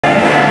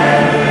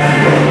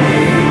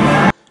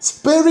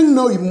Sparing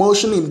no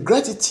emotion in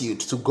gratitude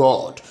to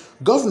God,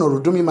 Governor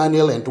Udom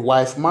Emmanuel and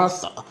wife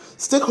Martha,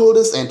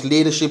 stakeholders and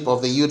leadership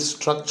of the youth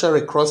structure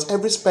across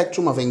every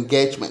spectrum of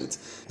engagement,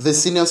 the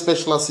Senior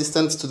Special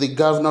Assistant to the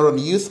Governor on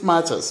Youth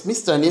Matters,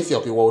 Mr.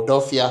 Aniefiok Iwa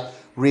Udofia,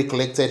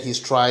 recollected his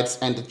strides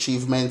and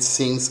achievements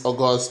since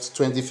August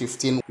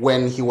 2015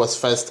 when he was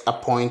first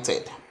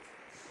appointed.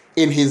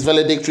 In his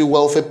valedictory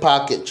welfare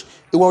package,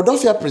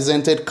 Iwaudofia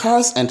presented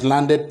cars and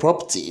landed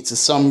property to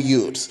some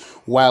youths,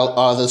 while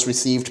others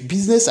received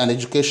business and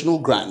educational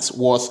grants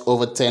worth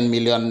over 10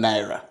 million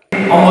naira.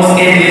 Almost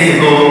 8 years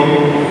ago,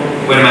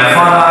 when my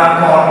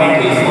father called me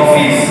to his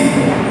office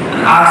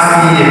and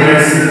asked me a very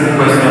simple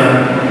question,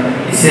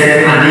 he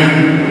said, "Annie,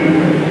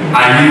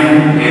 are you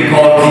a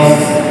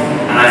cultist?"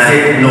 And I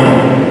said, "No."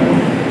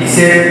 He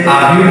said,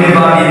 "Have you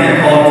ever been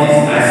a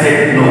cultist?" I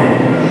said, "No."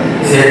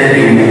 He said,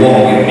 "You will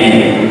walk with me."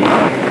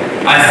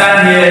 I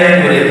stand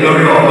here with the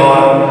glory of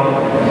God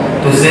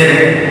to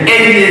say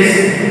 8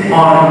 years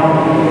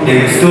on,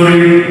 the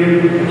story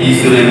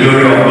is to the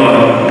glory of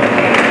God.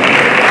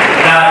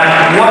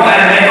 That what I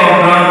make of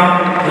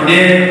ground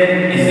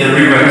today is the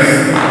reverse.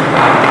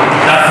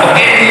 That for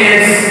 8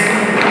 years,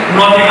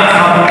 nothing has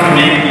happened to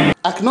me.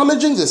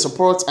 Acknowledging the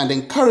support and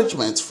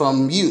encouragement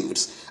from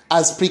youths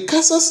as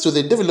precursors to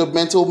the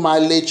developmental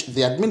mileage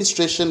the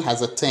administration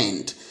has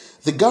attained,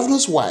 the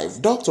governor's wife,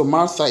 Dr.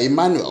 Martha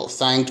Emmanuel,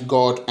 thanked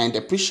God and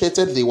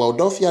appreciated the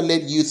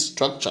Iwaudofia-led youth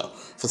structure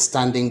for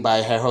standing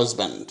by her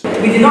husband.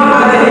 We did not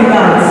have any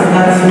doubts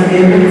that she would be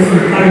able to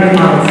carry it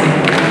out.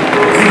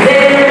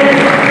 Today,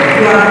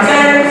 we have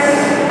changed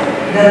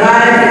the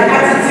life, the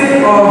attitude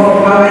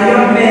of our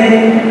young men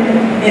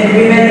and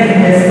women in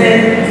the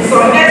state. To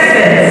some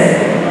extent,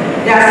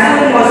 there are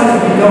still much to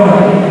be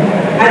done.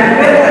 And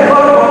pray that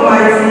God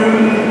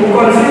Almighty will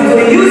continue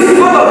to use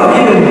all of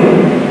you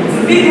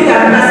to be good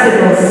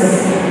ambassadors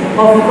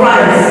of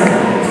Christ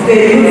to the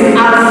youth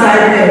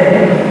outside there,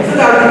 so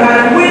that we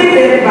can win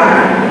them back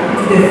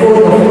to the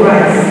fold of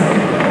Christ.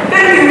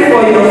 Thank you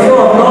for your show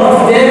of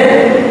love today.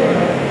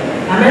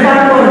 Another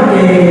one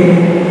day,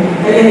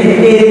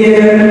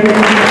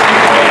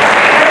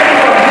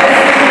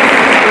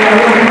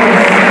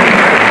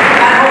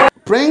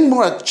 Praying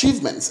more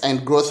achievements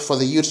and growth for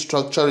the youth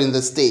structure in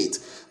the state,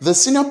 the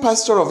senior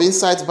pastor of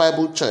Insight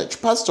Bible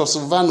Church, Pastor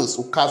Silvanus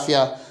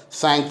Ukafia,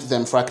 thanked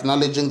them for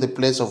acknowledging the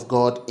place of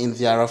God in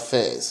their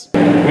affairs. We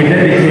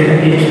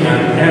dedicate each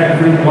and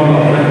every one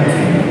of them to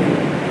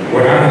you.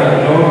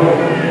 Whereas, Lord,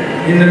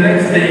 in the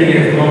next 10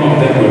 years, none of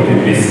them will be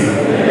missing.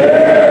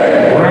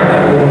 Rather,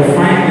 we will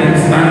find them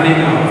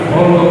standing out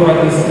all over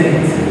the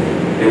state.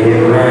 They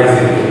will rise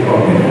into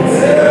prominence.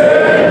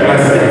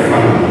 Bless their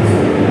families.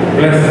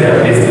 Bless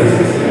their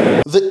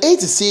businesses. The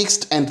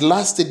 86th and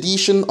last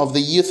edition of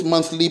the Youth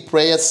Monthly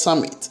Prayer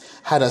Summit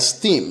had as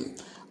theme,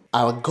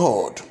 "Our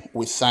God,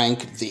 we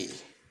thank thee."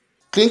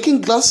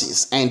 Clinking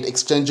glasses and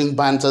exchanging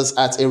banters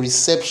at a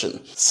reception,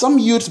 some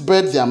youths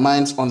bared their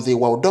minds on the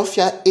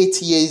Iwaudofia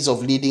 8 years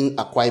of leading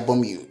Akwa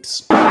Ibom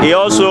Youths. He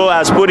also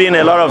has put in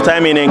a lot of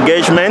time in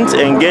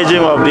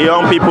engaging of the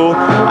young people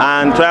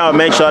and trying to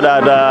make sure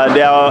that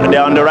they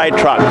are on the right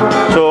track.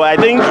 So I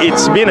think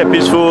it's been a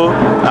peaceful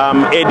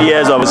 8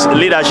 years of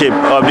leadership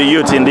of the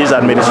youth in this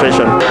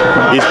administration.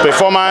 His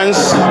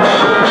performance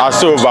was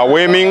so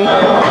overwhelming.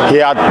 He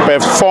had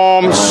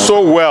performed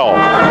so well.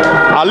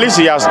 At least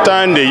he has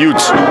turned the youth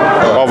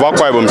of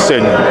Akwa Ibom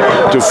State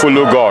to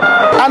follow God.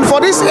 And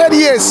for these 8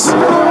 years,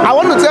 I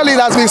want to tell you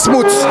it has been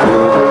smooth.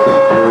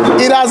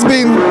 It has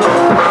been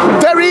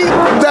very,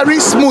 very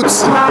smooth.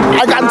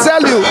 I can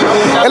tell you,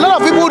 a lot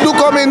of people do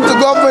come into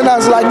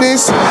governance like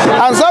this,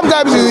 and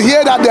sometimes you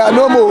hear that they are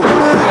no more.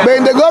 But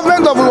in the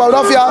government of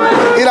Iwaudofia,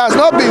 it has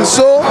not been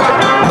so.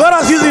 God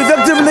has used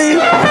effectively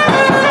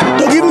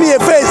to give me a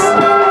face,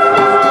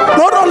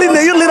 not only in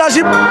the youth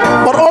leadership,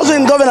 but also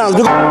in governance.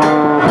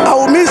 I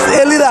will miss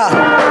a leader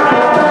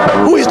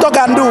who is talk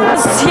and do.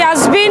 He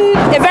has been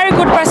a very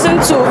good person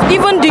to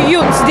even the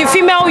youth, the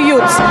female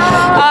youth,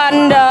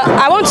 and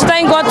I want to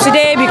thank God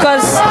today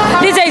because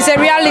this is a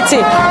reality.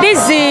 This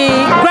is the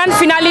grand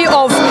finale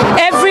of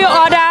every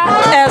other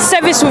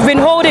service we've been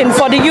holding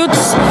for the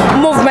youth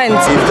movement.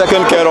 He's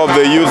taken care of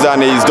the youth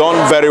and he's done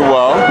very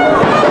well,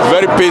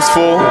 very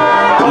peaceful,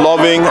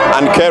 loving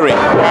and caring.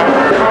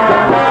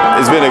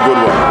 It's been a good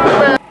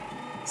one.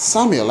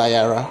 Samuel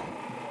Ayara,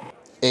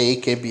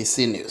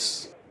 AKBC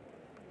News.